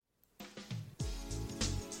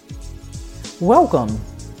Welcome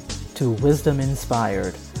to Wisdom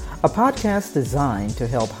Inspired, a podcast designed to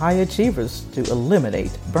help high achievers to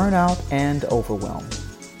eliminate burnout and overwhelm.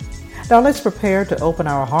 Now let's prepare to open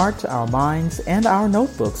our hearts, our minds, and our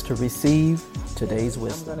notebooks to receive today's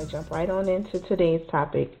wisdom. I'm going to jump right on into today's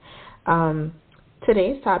topic.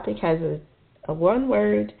 Today's topic has a one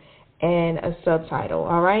word and a subtitle,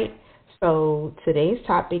 all right? So today's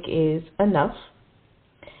topic is enough,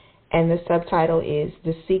 and the subtitle is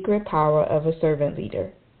The Secret Power of a Servant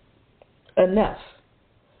Leader. Enough.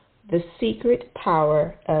 The secret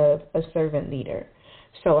power of a servant leader.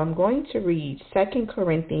 So I'm going to read 2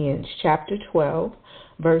 Corinthians chapter 12,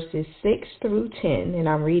 verses 6 through 10, and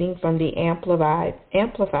I'm reading from the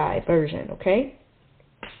Amplified version, okay?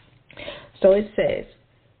 So it says,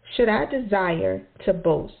 "Should I desire to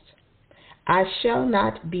boast, I shall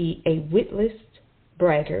not be a witless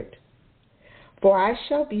braggart, for I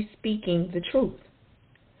shall be speaking the truth.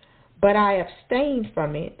 But I abstain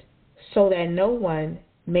from it, so that no one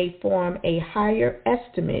may form a higher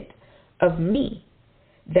estimate of me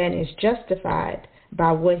than is justified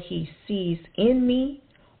by what he sees in me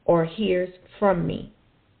or hears from me.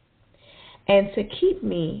 And to keep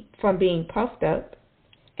me from being puffed up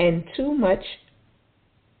and too much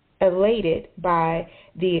elated by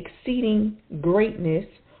the exceeding greatness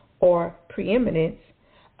or preeminence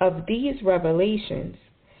of these revelations,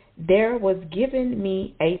 there was given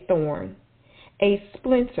me a thorn, a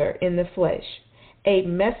splinter in the flesh, a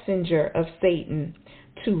messenger of Satan,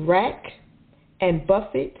 to rack and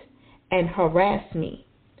buffet and harass me,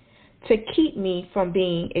 to keep me from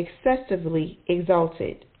being excessively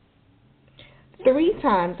exalted. 3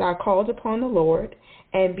 times I called upon the Lord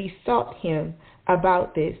and besought him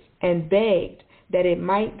about this and begged that it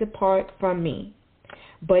might depart from me.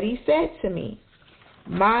 But he said to me,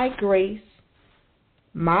 My grace,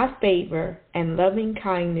 my favor, and loving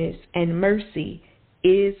kindness and mercy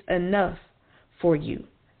is enough for you,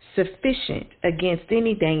 sufficient against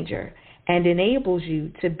any danger, and enables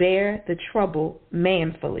you to bear the trouble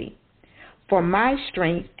manfully. For my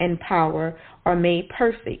strength and power are made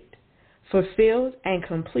perfect, fulfilled and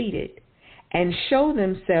completed, and show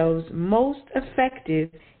themselves most effective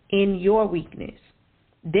in your weakness.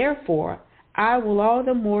 Therefore, I will all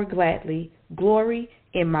the more gladly glory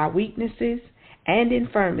in my weaknesses and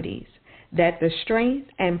infirmities, that the strength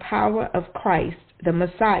and power of Christ, the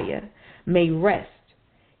Messiah, may rest,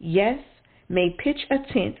 yes, may pitch a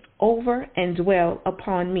tent over and dwell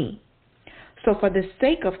upon me. So for the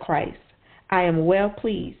sake of Christ, I am well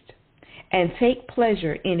pleased, and take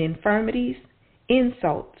pleasure in infirmities,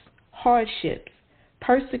 insults, hardships,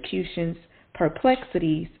 persecutions,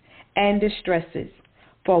 perplexities, and distresses.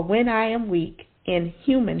 For when I am weak in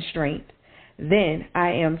human strength, then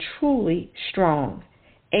I am truly strong,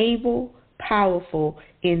 able, powerful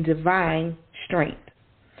in divine strength."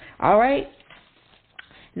 All right?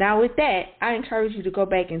 Now with that, I encourage you to go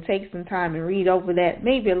back and take some time and read over that,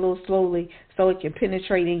 maybe a little slowly so it can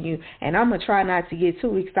penetrate in you. And I'm going to try not to get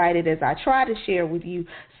too excited as I try to share with you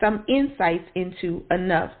some insights into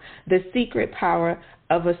enough, the secret power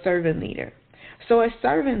of a servant leader. So as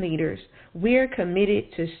servant leaders, we're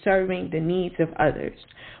committed to serving the needs of others.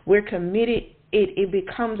 We're committed. It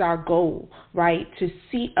becomes our goal, right, to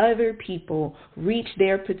see other people reach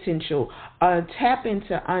their potential, tap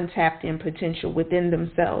into untapped potential within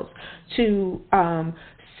themselves, to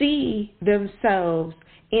see themselves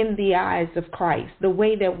in the eyes of Christ, the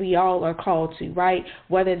way that we all are called to, right?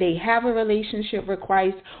 Whether they have a relationship with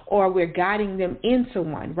Christ or we're guiding them into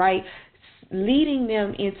one, right? Leading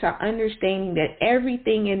them into understanding that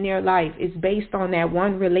everything in their life is based on that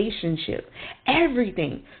one relationship.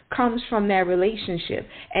 Everything comes from that relationship.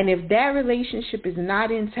 And if that relationship is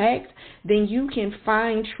not intact, then you can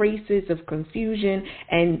find traces of confusion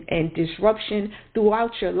and disruption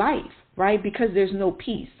throughout your life, right? Because there's no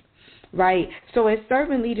peace. Right? So as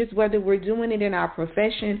servant leaders, whether we're doing it in our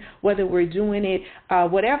profession, whether we're doing it,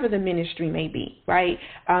 whatever the ministry may be, right?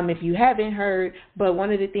 If you haven't heard, but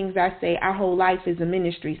one of the things I say, our whole life is a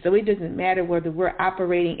ministry. So it doesn't matter whether we're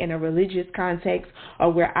operating in a religious context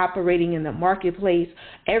or we're operating in the marketplace.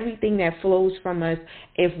 Everything that flows from us,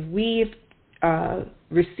 if we've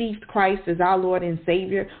received Christ as our Lord and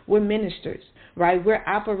Savior, we're ministers. Right? We're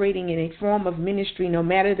operating in a form of ministry no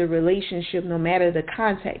matter the relationship, no matter the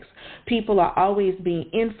context. People are always being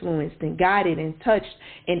influenced and guided and touched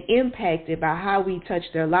and impacted by how we touch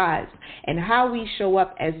their lives. And how we show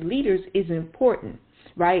up as leaders is important,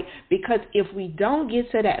 right? Because if we don't get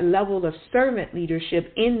to that level of servant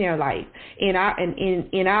leadership in their life, in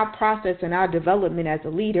our process and our development as a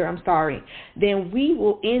leader, then we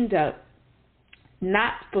will end up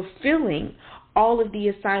not fulfilling all of the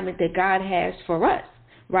assignment that God has for us,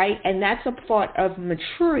 right? And that's a part of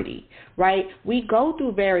maturity, right? We go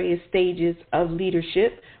through various stages of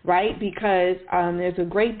leadership, right? Because there's a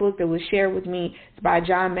great book that was shared with me. It's by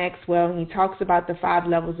John Maxwell, and he talks about the 5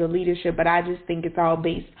 levels of leadership, but I just think it's all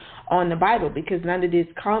based on the Bible, because none of this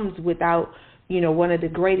comes without one of the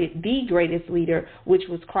greatest leader, which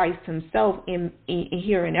was Christ himself in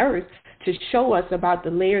here in earth, to show us about the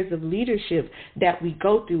layers of leadership that we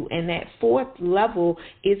go through. And that 4th level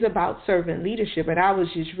is about servant leadership. And I was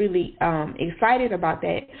just really excited about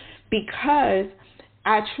that, because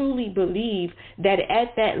I truly believe that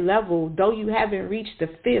at that level, though you haven't reached the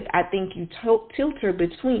 5th, I think you tilter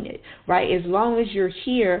between it, right? As long as you're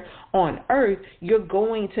here on earth, you're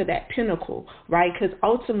going to that pinnacle, right? Because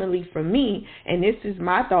ultimately for me, and this is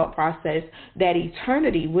my thought process, that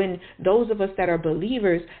eternity, when those of us that are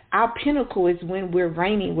believers, our pinnacle is when we're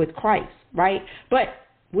reigning with Christ, right? But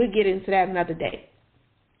we'll get into that another day.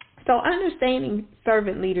 So understanding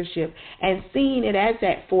servant leadership and seeing it as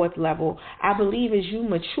that 4th level, I believe as you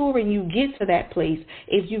mature and you get to that place,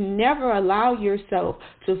 if you never allow yourself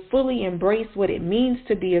to fully embrace what it means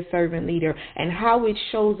to be a servant leader and how it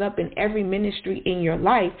shows up in every ministry in your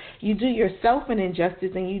life, you do yourself an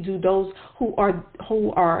injustice, and you do those who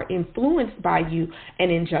are influenced by you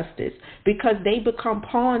an injustice, because they become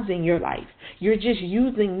pawns in your life. You're just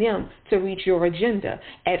using them to reach your agenda.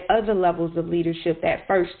 At other levels of leadership, that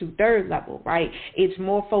 1st through 3rd level, right? It's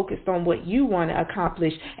more focused on what you want to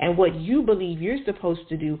accomplish and what you believe you're supposed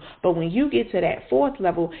to do. But when you get to that 4th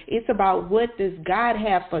level, it's about what does God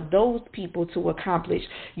have for those people to accomplish.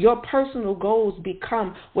 Your personal goals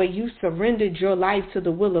become where you surrendered your life to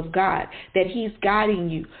the will of God, that He's guiding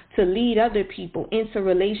you to lead other people into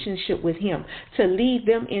relationship with Him, to lead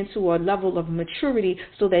them into a level of maturity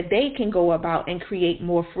so that they can go about and create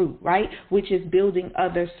more fruit, right? Which is building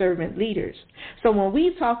other servant leaders. So when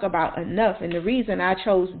we talk about enough, and the reason I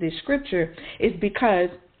chose this scripture is because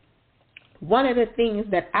one of the things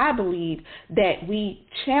that I believe that we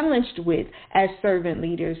challenged with as servant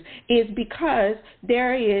leaders is because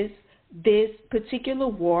there is this particular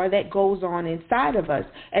war that goes on inside of us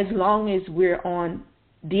as long as we're on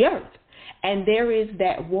the earth. And there is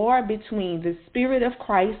that war between the Spirit of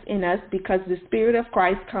Christ in us, because the Spirit of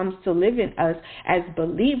Christ comes to live in us as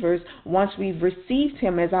believers once we've received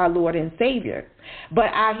Him as our Lord and Savior. But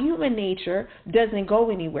our human nature doesn't go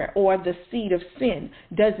anywhere, or the seed of sin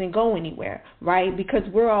doesn't go anywhere, right? Because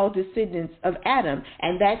we're all descendants of Adam,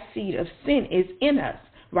 and that seed of sin is in us,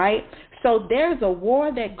 right? So there's a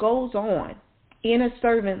war that goes on in a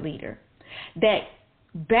servant leader that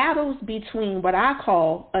battles between what I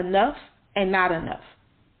call enough and not enough.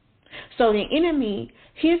 So the enemy,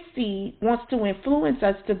 his seed, wants to influence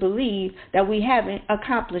us to believe that we haven't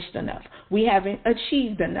accomplished enough. We haven't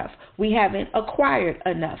achieved enough. We haven't acquired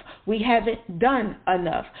enough. We haven't done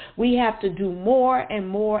enough. We have to do more and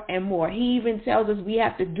more and more. He even tells us we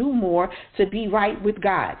have to do more to be right with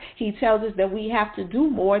God. He tells us that we have to do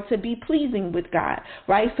more to be pleasing with God,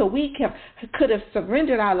 right? So we could have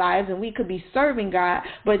surrendered our lives and we could be serving God,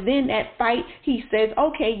 but then that fight, He says,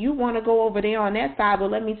 okay, you want to go over there on that side,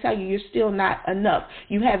 but let me tell you, you're still not enough.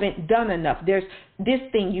 You haven't done enough. There's this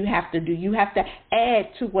thing you have to do. You have to add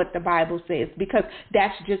to what the Bible says, because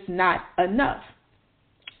that's just not enough.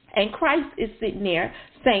 And Christ is sitting there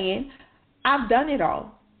saying, I've done it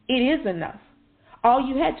all. It is enough. All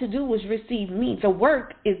you had to do was receive me. The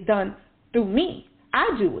work is done through me. I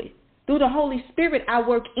do it. Through the Holy Spirit, I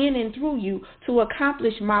work in and through you to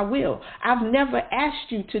accomplish my will. I've never asked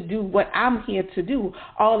you to do what I'm here to do.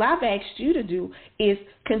 All I've asked you to do is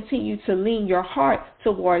continue to lean your heart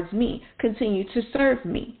towards me, continue to serve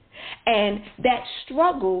me. And that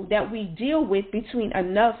struggle that we deal with between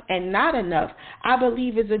enough and not enough, I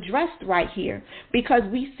believe is addressed right here, because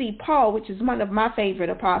we see Paul, which is one of my favorite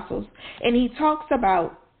apostles, and he talks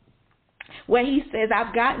about where he says,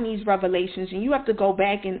 I've gotten these revelations, and you have to go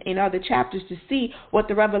back in other chapters to see what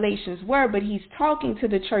the revelations were, but he's talking to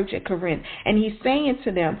the church at Corinth, and he's saying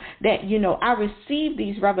to them that, I received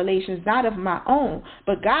these revelations not of my own,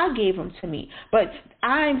 but God gave them to me, but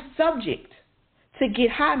I'm subject to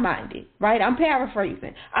get high-minded, right? I'm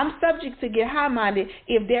paraphrasing. I'm subject to get high-minded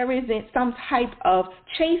if there isn't some type of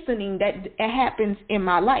chastening that happens in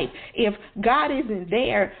my life. If God isn't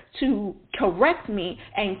there to correct me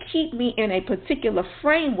and keep me in a particular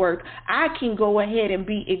framework, I can go ahead and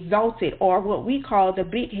be exalted, or what we call the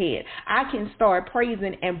big head. I can start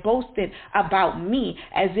praising and boasting about me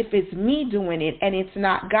as if it's me doing it and it's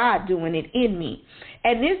not God doing it in me.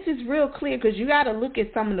 And this is real clear, because you got to look at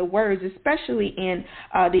some of the words, especially in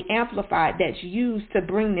the Amplified Amplified that's used to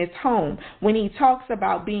bring this home when he talks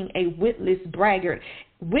about being a witless braggart.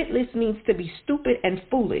 Witless means to be stupid and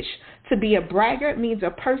foolish. To be a braggart means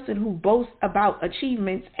a person who boasts about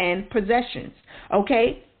achievements and possessions.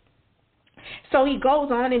 Okay? So he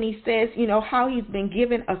goes on and he says, how he's been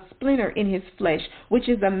given a splinter in his flesh, which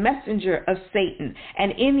is a messenger of Satan.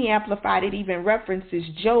 And in the Amplified, it even references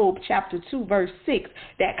Job chapter 2, verse 6,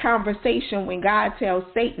 that conversation when God tells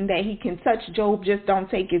Satan that he can touch Job, just don't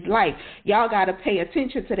take his life. Y'all got to pay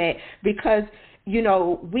attention to that because,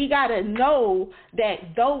 we got to know that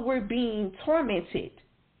though we're being tormented,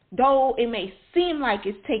 though it may seem like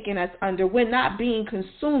it's taking us under, we're not being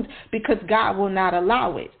consumed because God will not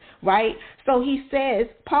allow it. Right? So he says,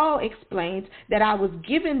 Paul explains that I was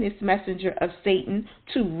given this messenger of Satan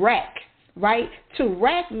to wreck. Right? To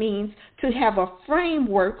wreck means to have a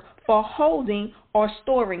framework for holding or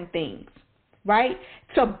storing things. Right?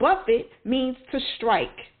 To buffet means to strike.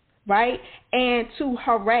 Right? And to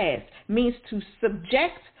harass means to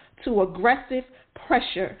subject to aggressive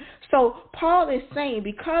pressure. So Paul is saying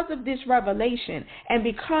because of this revelation and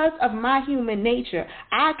because of my human nature,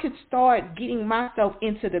 I could start getting myself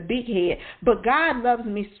into the big head. But God loves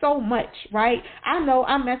me so much, right? I know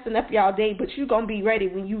I'm messing up y'all day, but you're going to be ready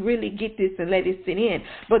when you really get this and let it sit in.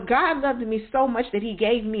 But God loved me so much that he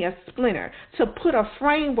gave me a splinter to put a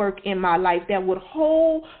framework in my life that would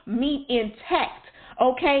hold me intact.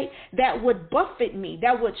 Okay, that would buffet me,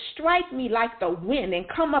 that would strike me like the wind and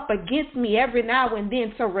come up against me every now and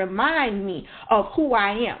then to remind me of who I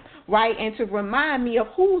am, right? And to remind me of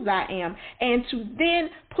whose I am and to then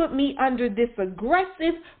put me under this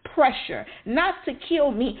aggressive pressure, not to kill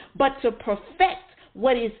me, but to perfect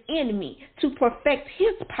what is in me, to perfect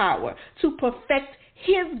his power, to perfect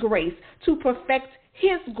his grace, to perfect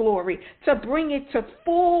his glory, to bring it to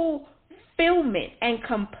full fulfillment and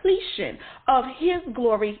completion of his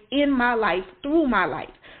glory in my life, through my life,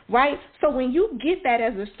 right? So when you get that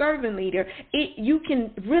as a servant leader, you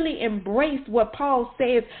can really embrace what Paul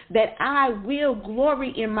says, that I will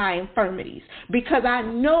glory in my infirmities, because I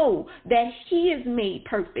know that he is made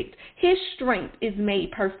perfect. His strength is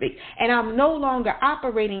made perfect. And I'm no longer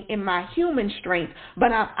operating in my human strength,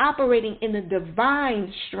 but I'm operating in the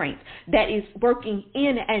divine strength that is working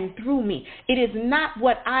in and through me. It is not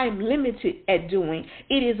what I'm limited at doing.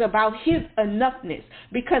 It is about his enoughness.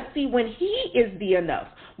 Because see, when he is the enough,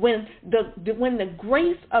 when the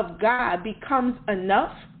grace of God becomes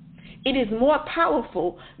enough, it is more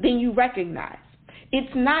powerful than you recognize.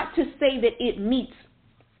 It's not to say that it meets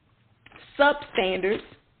substandards.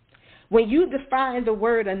 When you define the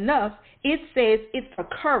word enough, it says it's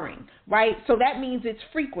occurring, right? So that means it's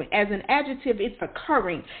frequent. As an adjective, it's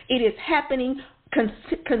occurring. It is happening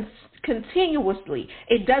continuously.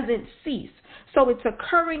 It doesn't cease. So it's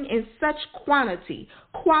occurring in such quantity,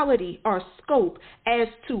 quality, or scope as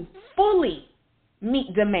to fully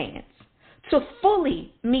meet demands, to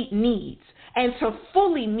fully meet needs, and to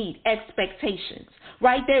fully meet expectations,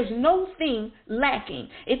 right? There's no thing lacking.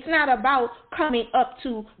 It's not about coming up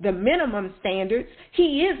to the minimum standards.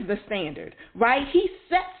 He is the standard, right? He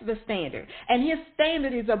sets the standard, and his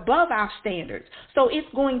standard is above our standards. So it's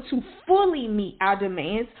going to fully meet our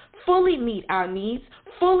demands, fully meet our needs,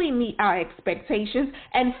 fully meet our expectations,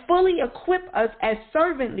 and fully equip us as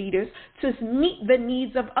servant leaders to meet the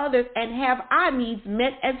needs of others and have our needs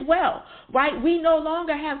met as well, right? We no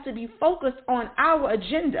longer have to be focused on our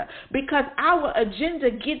agenda, because our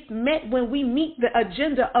agenda gets met when we meet the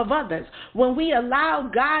agenda of others. When we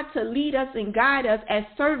allow God to lead us and guide us as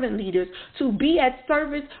servant leaders to be at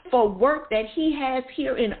service for work that he has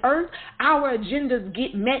here in earth, our agendas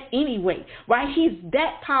get met anyway, right? He's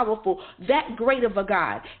that powerful, that great of a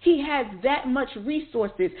God. He has that much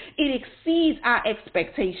resources. It exceeds our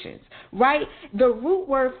expectations, right? The root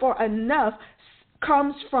word for enough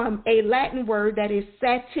comes from a Latin word that is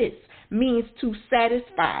satis, means to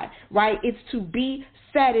satisfy, right? It's to be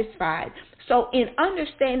satisfied. So in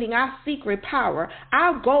understanding our secret power,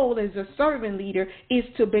 our goal as a servant leader is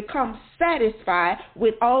to become satisfied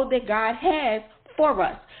with all that God has for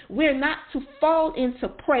us. We're not to fall into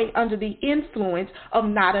prey under the influence of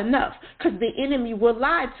not enough, because the enemy will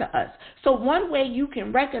lie to us. So one way you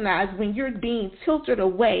can recognize when you're being tilted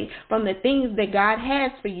away from the things that God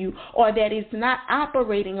has for you, or that is not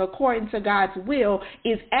operating according to God's will,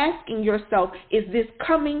 is asking yourself, is this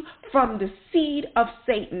coming from the seed of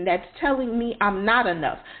Satan that's telling me I'm not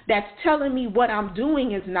enough, that's telling me what I'm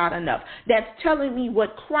doing is not enough, that's telling me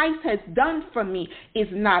what Christ has done for me is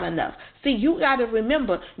not enough? See, you got to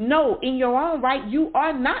remember, no, in your own right, you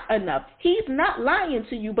are not enough. He's not lying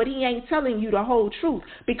to you, but he ain't telling you the whole truth.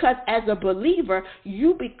 Because as a believer,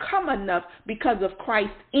 you become enough because of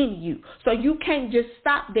Christ in you. So you can't just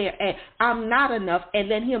stop there at, I'm not enough, and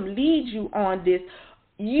let him lead you on this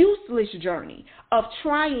useless journey of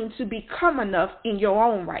trying to become enough in your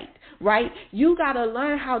own right? You got to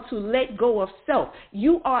learn how to let go of self.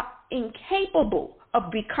 You are incapable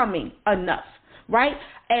of becoming enough, right?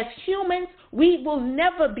 As humans, we will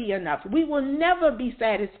never be enough. We will never be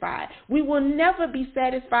satisfied. We will never be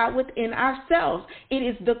satisfied within ourselves. It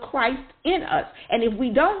is the Christ in us. And if we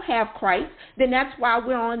don't have Christ, then that's why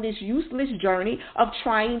we're on this useless journey of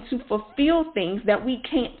trying to fulfill things that we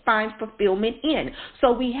can't find fulfillment in.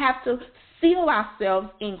 So we have to seal ourselves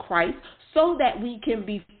in Christ so that we can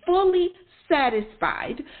be fully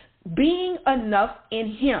satisfied, being enough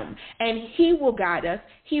in him, and he will guide us.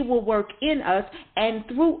 He will work in us and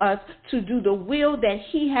through us to do the will that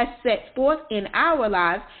he has set forth in our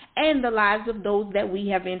lives and the lives of those that we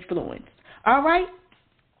have influenced. All right?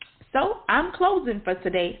 So I'm closing for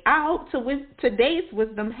today. I hope today's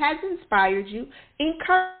wisdom has inspired you,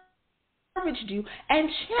 encouraged you, and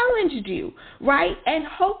challenged you, right? And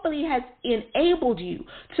hopefully has enabled you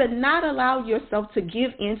to not allow yourself to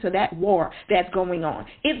give into that war that's going on.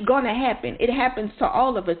 It's going to happen. It happens to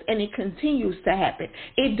all of us, and it continues to happen.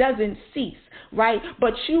 It doesn't cease, right?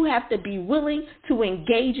 But you have to be willing to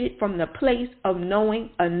engage it from the place of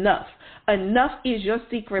knowing enough. Enough is your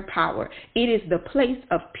secret power. It is the place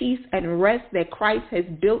of peace and rest that Christ has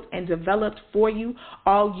built and developed for you.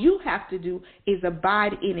 All you have to do is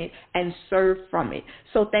abide in it and serve from it.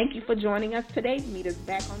 So thank you for joining us today. Meet us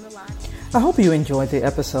back on the line. I hope you enjoyed the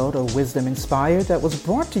episode of Wisdom Inspired that was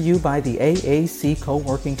brought to you by the AAC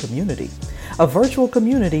Co-working Community, a virtual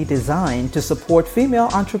community designed to support female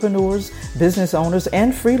entrepreneurs, business owners,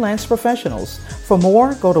 and freelance professionals. For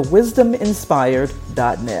more, go to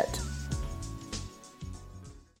wisdominspired.net.